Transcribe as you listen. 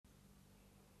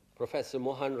Professor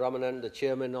Mohan Ramanan, the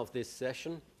chairman of this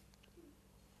session,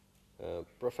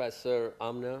 Professor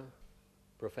Amna,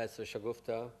 Professor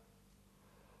Shagufta,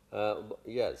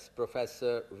 yes,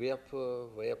 Professor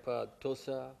Vyapa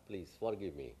Tosa, please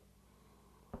forgive me,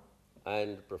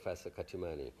 and Professor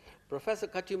Katimani. Professor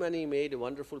Katimani made a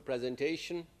wonderful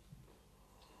presentation.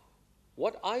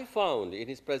 What I found in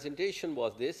his presentation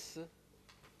was this,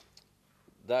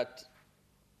 that,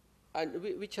 and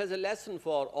which has a lesson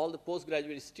for all the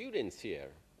postgraduate students here.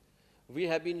 We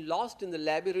have been lost in the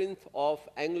labyrinth of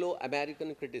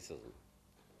Anglo-American criticism,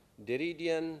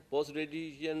 Derridian,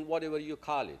 post-Derridian, whatever you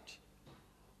call it.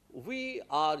 We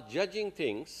are judging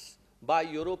things by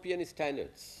European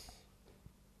standards.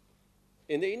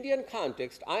 In the Indian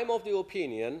context, I'm of the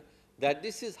opinion that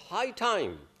this is high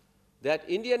time that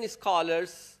Indian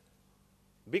scholars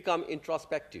become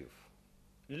introspective.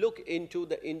 Look into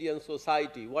the Indian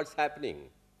society, what's happening.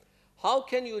 How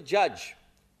can you judge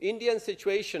Indian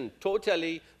situation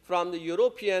totally from the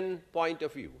European point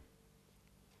of view?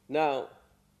 Now,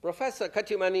 Professor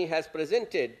Katimani has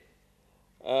presented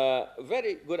a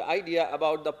very good idea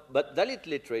about the Dalit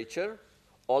literature,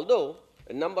 although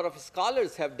a number of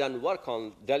scholars have done work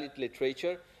on Dalit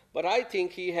literature, but I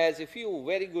think he has a few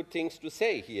very good things to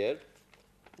say here,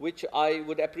 which I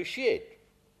would appreciate.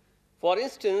 For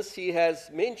instance, he has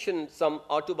mentioned some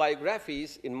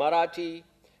autobiographies in Marathi,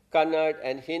 Kannada,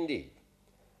 and Hindi.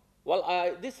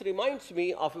 Well, this reminds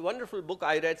me of a wonderful book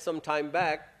I read some time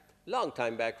back, long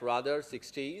time back rather,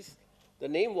 60s. The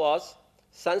name was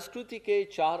Sanskriti Ke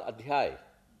Char Adhyay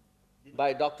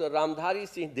by Dr. Ramdhari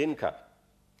Singh Dinkar.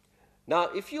 Now,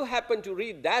 if you happen to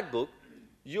read that book,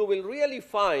 you will really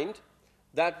find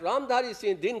that Ramdhari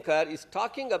Singh Dinkar is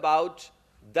talking about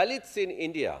Dalits in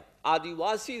India,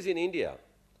 Adivasis in India.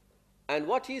 And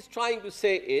what he's trying to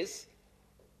say is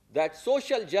that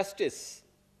social justice,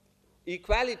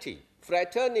 equality,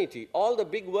 fraternity, all the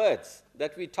big words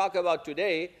that we talk about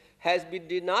today has been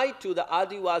denied to the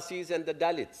Adivasis and the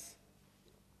Dalits.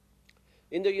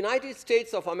 In the United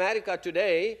States of America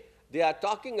today, they are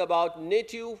talking about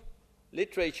native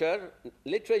literature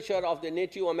of the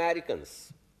Native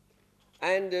Americans.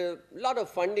 And a lot of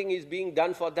funding is being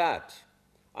done for that.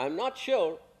 I'm not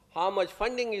sure how much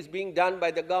funding is being done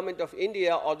by the government of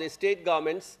India or the state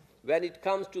governments when it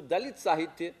comes to Dalit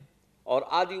Sahitya or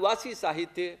Adivasi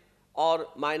Sahitya or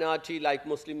minority like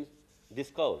Muslim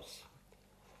discourse.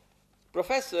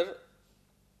 Professor,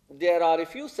 there are a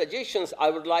few suggestions I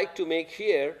would like to make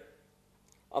here.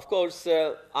 Of course,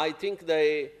 I think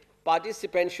the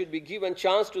participants should be given a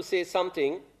chance to say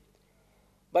something.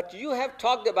 But you have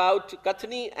talked about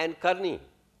Kathni and Karni.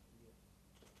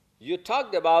 You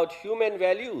talked about human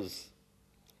values.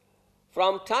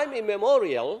 From time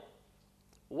immemorial,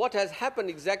 what has happened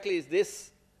exactly is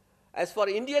this. As far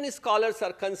as Indian scholars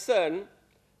are concerned,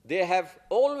 they have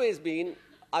always been,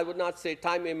 I would not say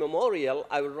time immemorial,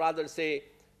 I would rather say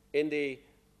in the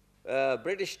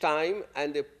British time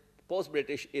and the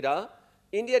post-British era,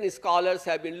 Indian scholars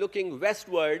have been looking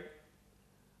westward.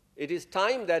 It is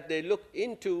time that they look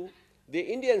into the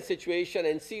Indian situation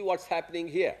and see what's happening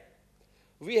here.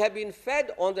 We have been fed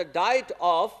on the diet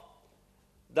of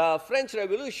the French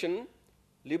Revolution,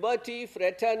 liberty,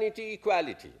 fraternity,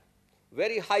 equality.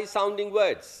 Very high-sounding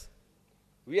words.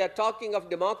 We are talking of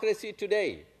democracy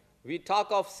today. We talk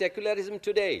of secularism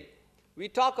today. We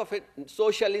talk of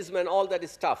socialism and all that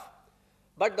stuff.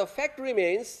 But the fact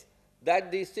remains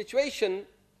that the situation,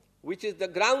 which is the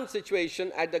ground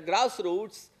situation at the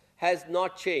grassroots, has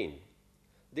not changed.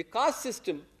 The caste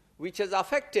system, which has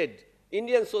affected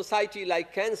Indian society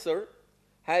like cancer,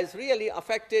 has really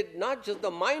affected not just the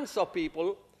minds of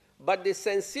people, but the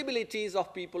sensibilities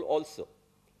of people also.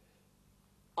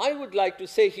 I would like to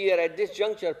say here at this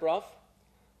juncture, Prof,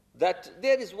 that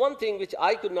there is one thing which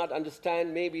I could not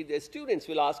understand. Maybe the students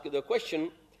will ask you the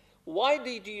question, why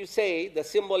did you say the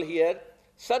symbol here,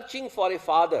 searching for a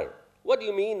father? What do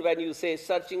you mean when you say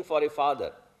searching for a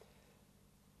father?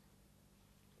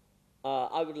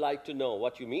 I would like to know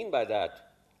what you mean by that.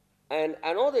 And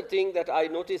another thing that I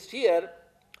noticed here,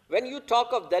 when you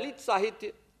talk of Dalit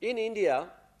Sahitya in India,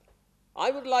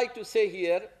 I would like to say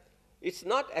here, it's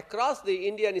not across the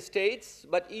Indian states,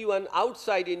 but even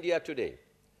outside India today.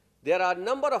 There are a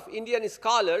number of Indian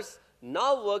scholars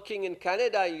now working in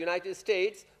Canada and United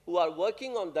States who are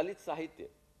working on Dalit Sahitya.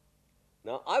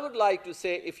 Now, I would like to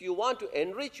say, if you want to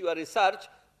enrich your research,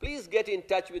 please get in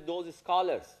touch with those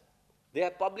scholars. They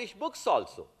have published books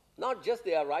also, not just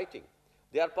they are writing.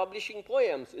 They are publishing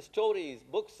poems, stories,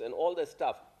 books, and all that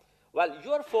stuff. Well,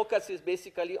 your focus is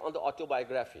basically on the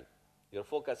autobiography. Your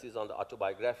focus is on the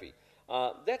autobiography.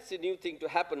 That's a new thing to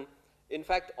happen In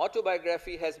fact,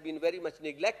 autobiography has been very much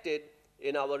neglected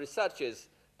in our researches,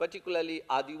 particularly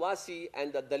Adivasi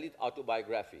and the Dalit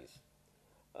autobiographies.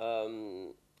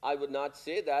 I would not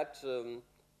say that,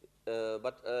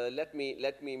 but let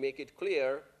me make it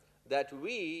clear that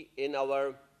we in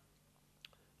our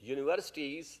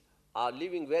universities are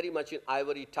living very much in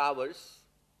ivory towers.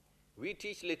 We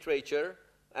teach literature,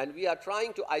 and we are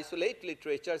trying to isolate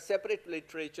literature, separate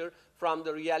literature from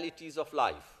the realities of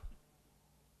life.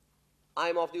 I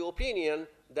am of the opinion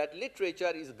that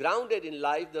literature is grounded in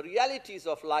life. The realities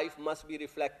of life must be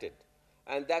reflected,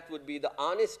 and that would be the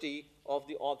honesty of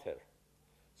the author.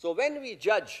 So when we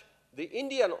judge the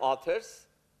Indian authors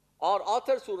or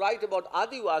authors who write about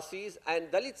Adivasis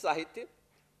and Dalit Sahitya,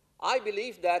 I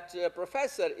believe that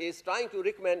professor is trying to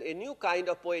recommend a new kind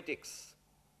of poetics,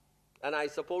 and I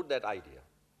support that idea.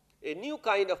 A new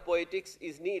kind of poetics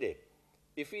is needed.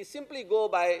 If we simply go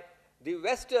by the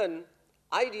Western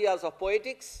ideas of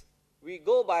poetics, we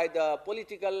go by the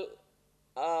political,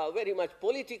 very much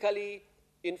politically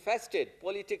infested,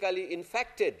 politically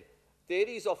infected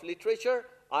theories of literature,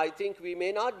 I think we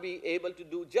may not be able to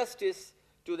do justice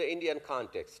to the Indian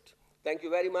context. Thank you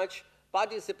very much.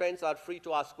 Participants are free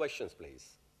to ask questions,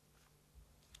 please.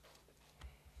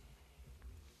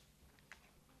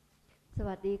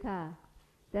 Sawadika.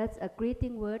 That's a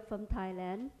greeting word from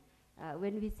Thailand.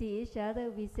 When we see each other,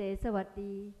 we say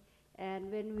Sawaddi.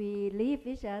 And when we leave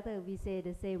each other, we say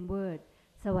the same word,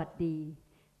 Sawaddi.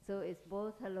 So it's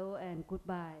both hello and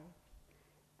goodbye.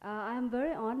 I'm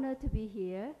very honored to be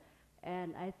here.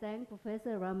 And I thank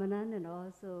Professor Ramanan and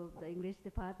also the English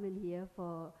department here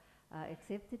for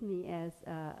accepting me as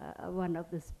one of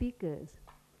the speakers.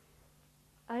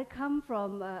 I come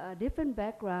from a different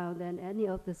background than any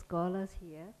of the scholars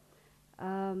here.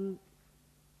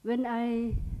 When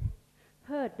I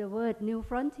heard the word new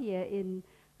frontier in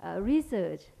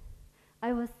research,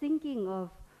 I was thinking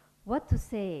of what to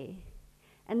say.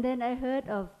 And then I heard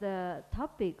of the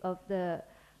topic of the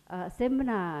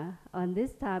seminar on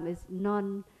this time is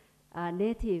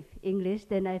non-native English.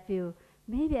 Then I feel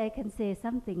maybe I can say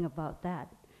something about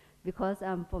that because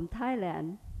I'm from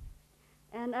Thailand.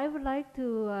 And I would like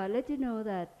to let you know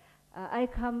that I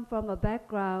come from a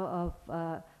background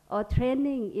of or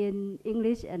training in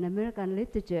English and American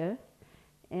literature.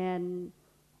 And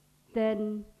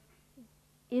then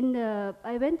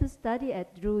I went to study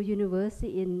at Drew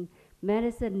University in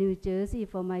Madison, New Jersey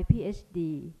for my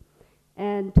PhD.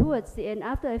 And towards the end,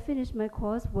 after I finished my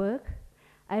coursework,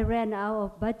 I ran out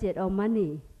of budget or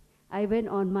money. I went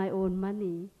on my own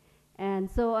money. And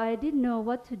so I didn't know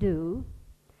what to do.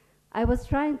 I was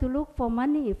trying to look for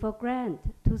money for grant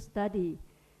to study.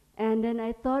 And then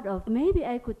I thought of maybe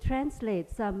I could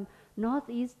translate some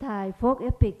Northeast Thai folk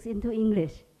epics into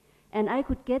English. And I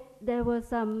could there were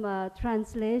some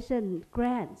translation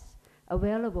grants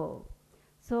available.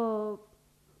 So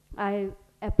I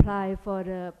applied for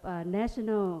the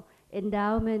National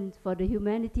Endowment for the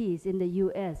Humanities in the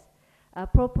US,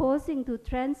 proposing to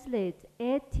translate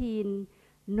 18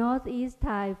 Northeast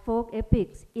Thai folk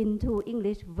epics into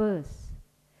English verse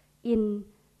in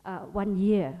 1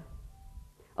 year.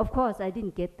 Of course, I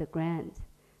didn't get the grant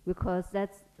because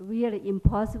that's really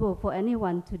impossible for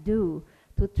anyone to do,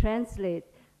 to translate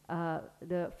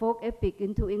the folk epic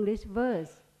into English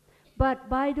verse. But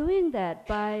by doing that,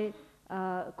 by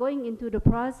going into the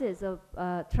process of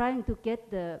trying to get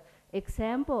the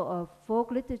example of folk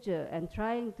literature and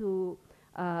trying to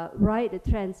write a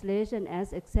translation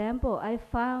as example, I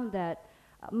found that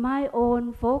my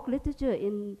own folk literature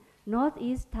in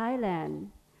Northeast Thailand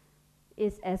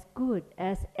is as good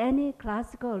as any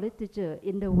classical literature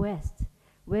in the West,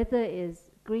 whether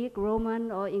it's Greek,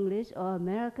 Roman, or English, or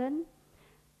American.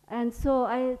 And so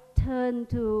I turned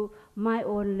to my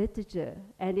own literature,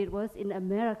 and it was in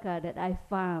America that I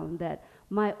found that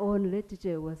my own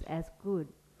literature was as good.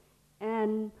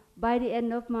 And by the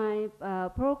end of my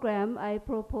program, I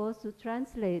proposed to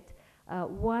translate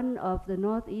one of the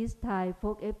Northeast Thai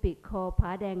folk epic called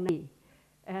Pa Dang Nai.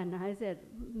 And I said,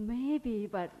 maybe,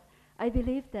 but I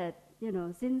believe that,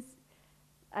 since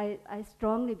I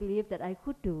strongly believe that I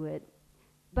could do it.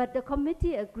 But the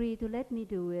committee agreed to let me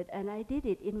do it, and I did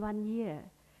it in 1 year,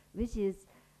 which is,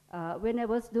 when I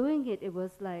was doing it, it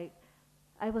was like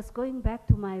I was going back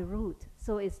to my root.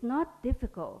 So it's not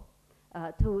difficult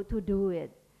to do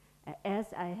it as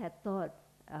I had thought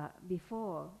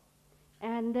before.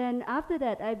 And then after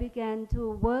that, I began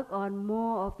to work on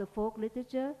more of the folk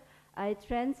literature. I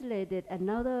translated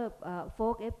another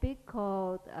folk epic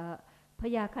called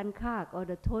Phaya Khankak, or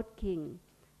the Toad King,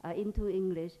 into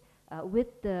English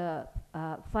with the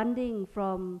funding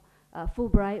from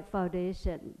Fulbright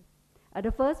Foundation.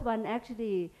 The first one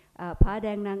actually,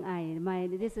 Padang Nang Ai. My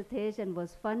dissertation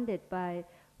was funded by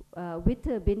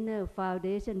Witter Binner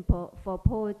Foundation for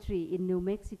Poetry in New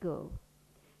Mexico.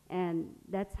 And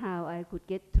that's how I could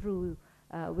get through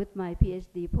with my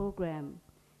PhD program.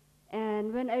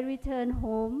 And when I returned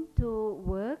home to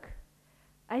work,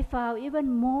 I found even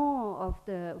more of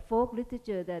the folk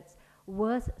literature that's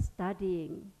worth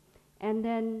studying. And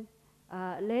then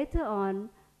later on,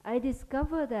 I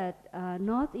discovered that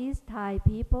Northeast Thai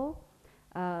people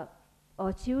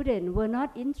or children were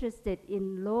not interested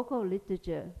in local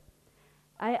literature.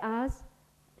 I asked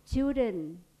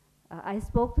children, I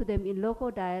spoke to them in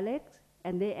local dialects,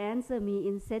 and they answered me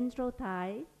in Central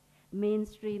Thai,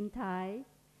 mainstream Thai.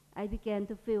 I began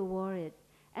to feel worried.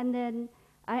 And then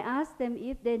I asked them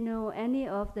if they know any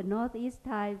of the Northeast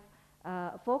Thai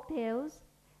folk tales,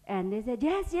 and they said,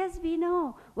 yes, yes, we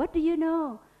know. What do you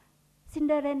know?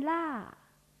 Cinderella.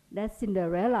 That's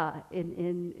Cinderella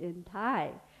in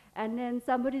Thai. And then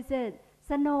somebody said,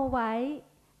 Snow White.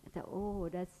 I thought, oh,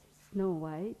 that's Snow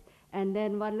White. And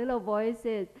then one little voice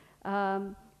said,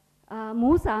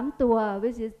 Mu Sam Tua,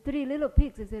 which is 3 little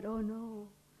pigs. I said, oh no.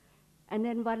 And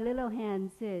then one little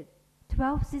hand said,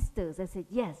 12 sisters. I said,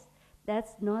 yes,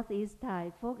 that's Northeast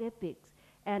Thai folk epics.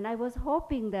 And I was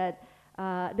hoping that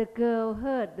the girl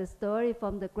heard the story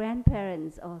from the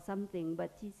grandparents or something,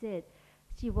 but she said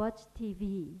she watched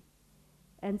TV.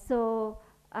 And so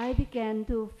I began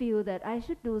to feel that I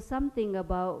should do something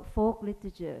about folk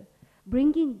literature,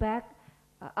 bringing back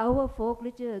our folk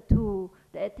literature to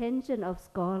the attention of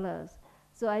scholars.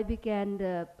 So I began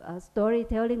the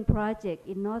storytelling project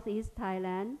in Northeast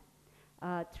Thailand,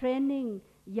 training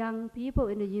young people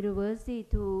in the university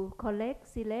to collect,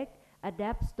 select,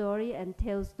 adapt story and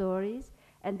tell stories.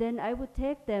 And then I would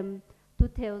take them to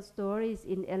tell stories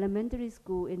in elementary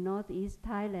school in Northeast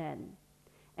Thailand.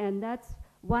 And that's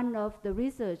one of the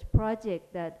research projects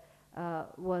that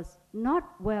was not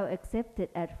well accepted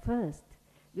at first,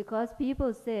 because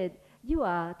people said, you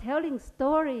are telling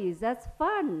stories, that's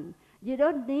fun. You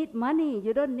don't need money,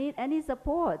 you don't need any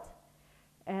support.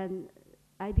 And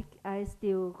I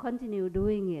still continue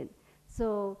doing it.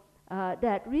 So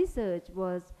that research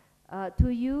was to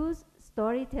use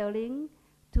storytelling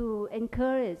to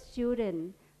encourage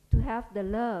children to have the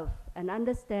love and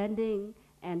understanding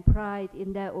and pride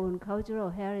in their own cultural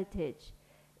heritage.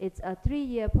 It's a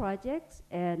 3-year project,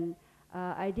 and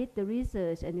I did the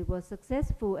research, and it was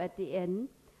successful at the end.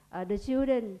 The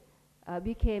children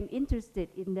became interested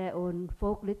in their own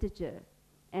folk literature.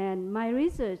 And my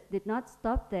research did not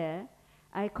stop there.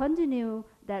 I continued,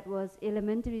 that was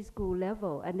elementary school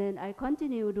level, and then I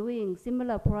continued doing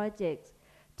similar projects,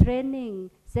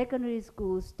 training secondary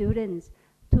school students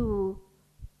to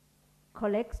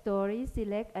collect stories,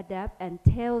 select, adapt, and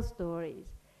tell stories.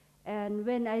 And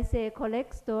when I say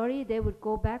collect story, they would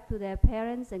go back to their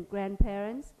parents and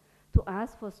grandparents to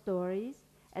ask for stories,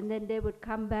 and then they would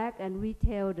come back and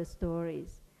retell the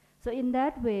stories. So in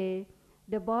that way,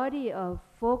 the body of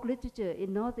folk literature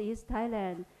in Northeast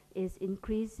Thailand is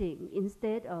increasing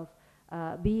instead of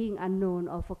being unknown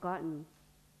or forgotten.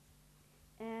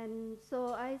 And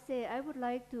so I say I would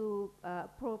like to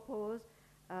propose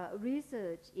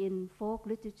research in folk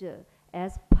literature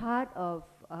as part of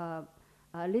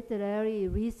literary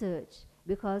research,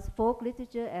 because folk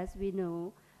literature, as we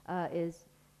know, is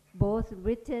both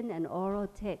written and oral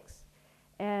text.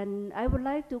 And I would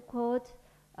like to quote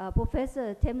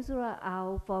Professor Temsura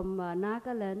Ao from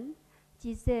Nagaland.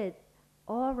 She said,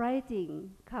 all writing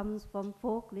comes from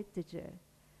folk literature.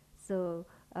 So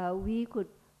we could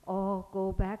all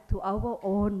go back to our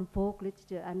own folk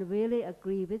literature, and really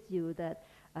agree with you that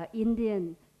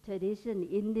Indian tradition,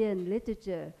 Indian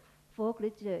literature, folk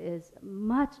literature is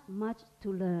much, much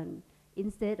to learn.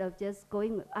 Instead of just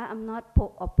going, I'm not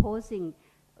opposing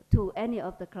to any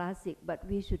of the classic, but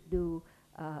we should do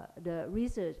the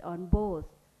research on both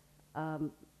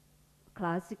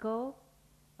classical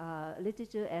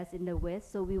literature as in the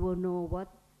West, so we will know what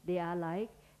they are like,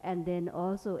 and then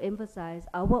also emphasize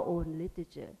our own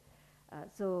literature.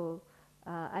 So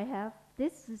I have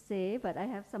this to say, but I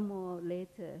have some more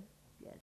later.